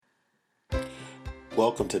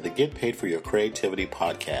Welcome to the Get Paid for Your Creativity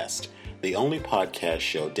podcast, the only podcast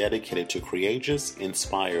show dedicated to courageous,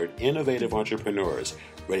 inspired, innovative entrepreneurs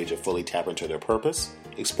ready to fully tap into their purpose,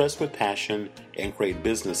 express with passion, and create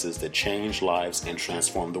businesses that change lives and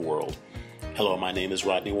transform the world. Hello, my name is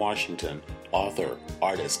Rodney Washington, author,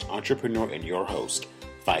 artist, entrepreneur, and your host.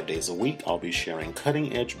 5 days a week, I'll be sharing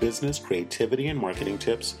cutting-edge business, creativity, and marketing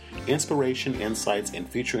tips, inspiration, insights, and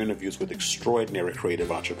feature interviews with extraordinary creative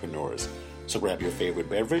entrepreneurs. So grab your favorite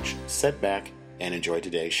beverage, sit back, and enjoy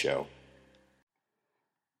today's show.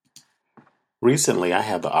 Recently, I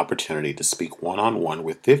had the opportunity to speak one-on-one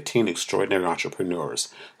with 15 extraordinary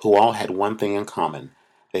entrepreneurs who all had one thing in common.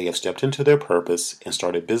 They have stepped into their purpose and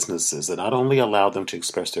started businesses that not only allow them to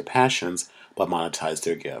express their passions, but monetize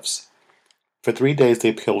their gifts. For 3 days,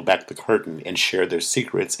 they peeled back the curtain and shared their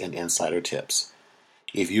secrets and insider tips.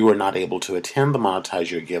 If you were not able to attend the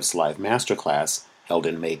Monetize Your Gifts Live Masterclass, held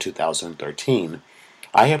in May 2013,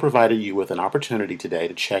 I have provided you with an opportunity today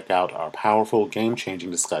to check out our powerful,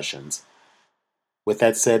 game-changing discussions. With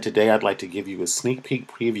that said, today I'd like to give you a sneak peek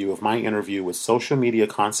preview of my interview with social media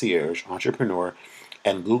concierge, entrepreneur,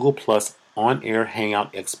 and Google Plus on-air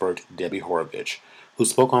hangout expert Debbie Horovich, who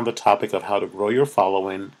spoke on the topic of how to grow your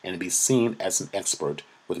following and be seen as an expert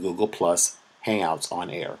with Google Plus Hangouts on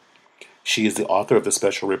air. She is the author of the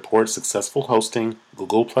special report, Successful Hosting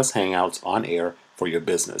Google Plus Hangouts on Air for Your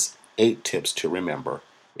Business, 8 Tips to Remember.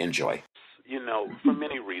 Enjoy. You know, for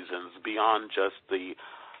many reasons, beyond just the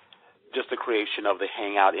creation of the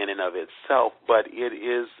Hangout in and of itself, but it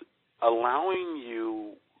is allowing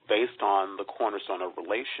you, based on the cornerstone of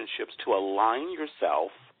relationships, to align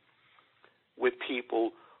yourself with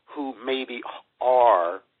people who maybe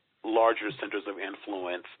are larger centers of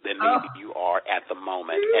influence than maybe you are at the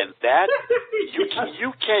moment, and that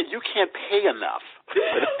you can't pay enough.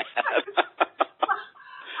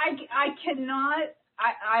 I cannot.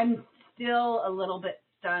 I'm still a little bit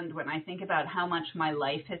stunned when I think about how much my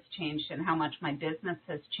life has changed and how much my business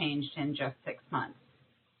has changed in just 6 months,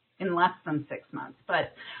 in less than 6 months.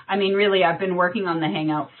 But I mean, really, I've been working on the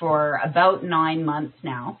Hangout for about 9 months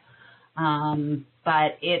now.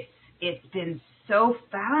 But it's been so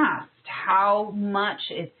fast how much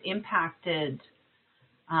it's impacted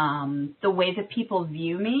the way that people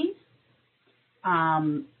view me,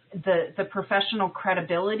 the professional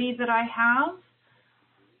credibility that I have.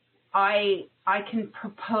 I can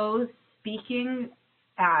propose speaking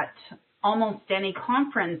at almost any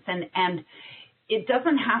conference, and it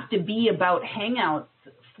doesn't have to be about Hangouts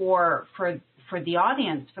for the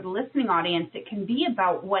audience, for the listening audience. It can be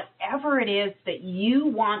about whatever it is that you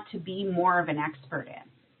want to be more of an expert in.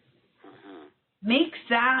 Make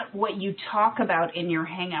that what you talk about in your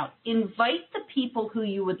Hangout. Invite the people who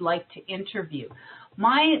you would like to interview.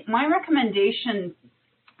 My recommendation,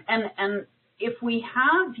 and if we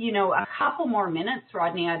have, a couple more minutes,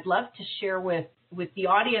 Rodney, I'd love to share with the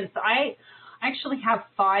audience. I actually have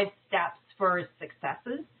 5 steps for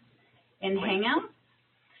successes in Hangout.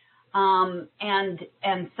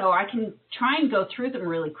 And so I can try and go through them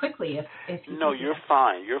really quickly if you. No, you're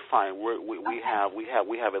fine. You're fine. We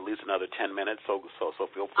have at least another 10 minutes, so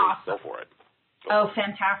feel free. Awesome. Go for it.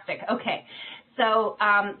 Fantastic. Okay. So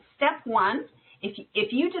step 1,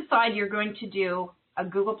 if you decide you're going to do a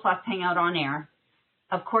Google Plus Hangout on air,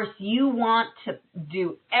 of course you want to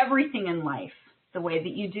do everything in life the way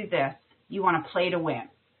that you do this. You want to play to win.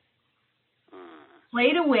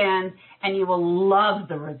 Play to win, and you will love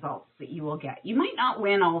the results that you will get. You might not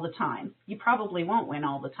win all the time. You probably won't win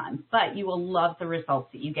all the time, but you will love the results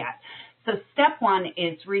that you get. So step 1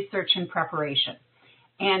 is research and preparation.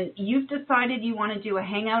 And you've decided you want to do a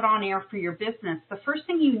Hangout on air for your business. The first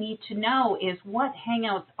thing you need to know is what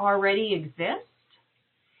Hangouts already exist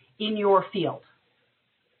in your field.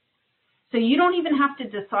 So you don't even have to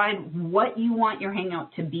decide what you want your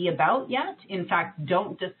Hangout to be about yet. In fact,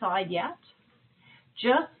 don't decide yet.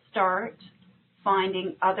 Just start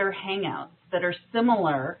finding other Hangouts that are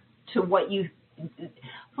similar to what you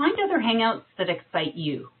find, other Hangouts that excite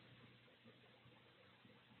you.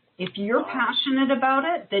 If you're passionate about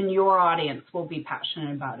it, then your audience will be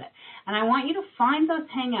passionate about it. And I want you to find those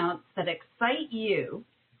Hangouts that excite you,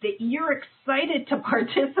 that you're excited to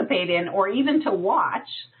participate in or even to watch,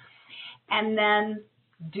 and then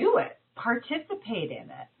do it. Participate in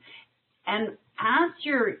it. And as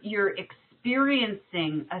you're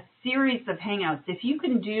experiencing a series of Hangouts, if you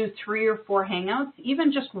can do 3 or 4 Hangouts,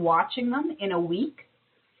 even just watching them in a week,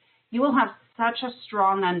 you will have such a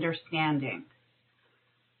strong understanding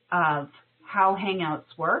of how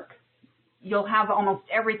Hangouts work. You'll have almost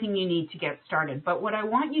everything you need to get started. But what I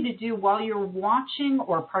want you to do while you're watching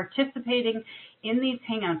or participating in these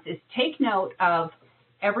Hangouts is take note of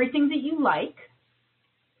everything that you like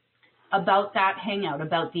about that hangout,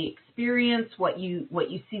 about the experience, what you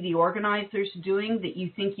see the organizers doing that you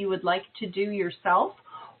think you would like to do yourself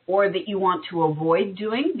or that you want to avoid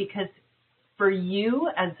doing because for you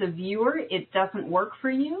as a viewer, it doesn't work for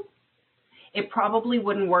you. It probably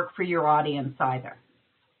wouldn't work for your audience either.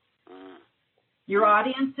 Your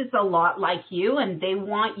audience is a lot like you and they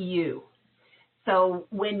want you. So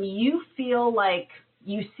when you feel like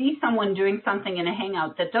you see someone doing something in a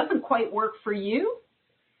hangout that doesn't quite work for you,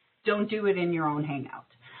 don't do it in your own hangout.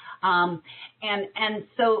 And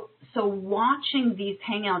so watching these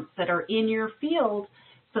hangouts that are in your field,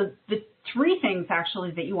 so the three things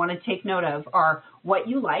actually that you want to take note of are what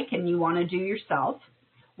you like and you want to do yourself,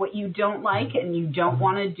 what you don't like and you don't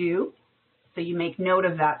want to do, so you make note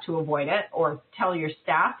of that to avoid it, or tell your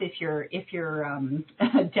staff if you're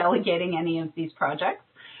delegating any of these projects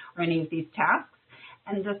or any of these tasks.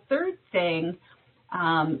 And the third thing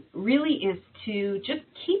really is to just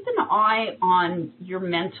keep an eye on your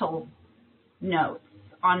mental notes,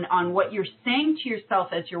 on what you're saying to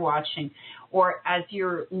yourself as you're watching or as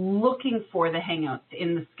you're looking for the Hangouts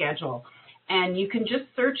in the schedule. And you can just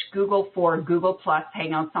search Google for Google Plus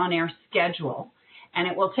Hangouts on Air schedule, and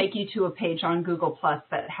it will take you to a page on Google Plus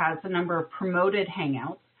that has a number of promoted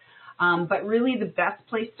Hangouts. But really the best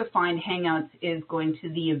place to find Hangouts is going to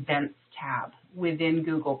the Events tab within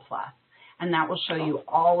Google Plus, and that will show you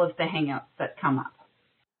all of the Hangouts that come up.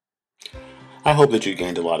 I hope that you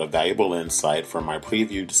gained a lot of valuable insight from my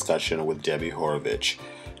preview discussion with Debbie Horovich.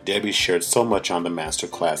 Debbie shared so much on the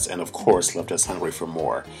masterclass and, of course, left us hungry for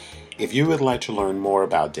more. If you would like to learn more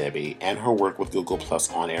about Debbie and her work with Google Plus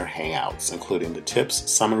On-Air Hangouts, including the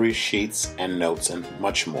tips, summary sheets, and notes, and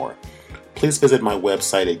much more, please visit my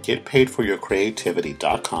website at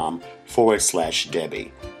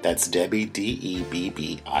getpaidforyourcreativity.com/Debbie. That's Debbie,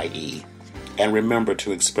 Debbie. And remember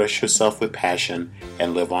to express yourself with passion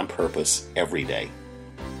and live on purpose every day.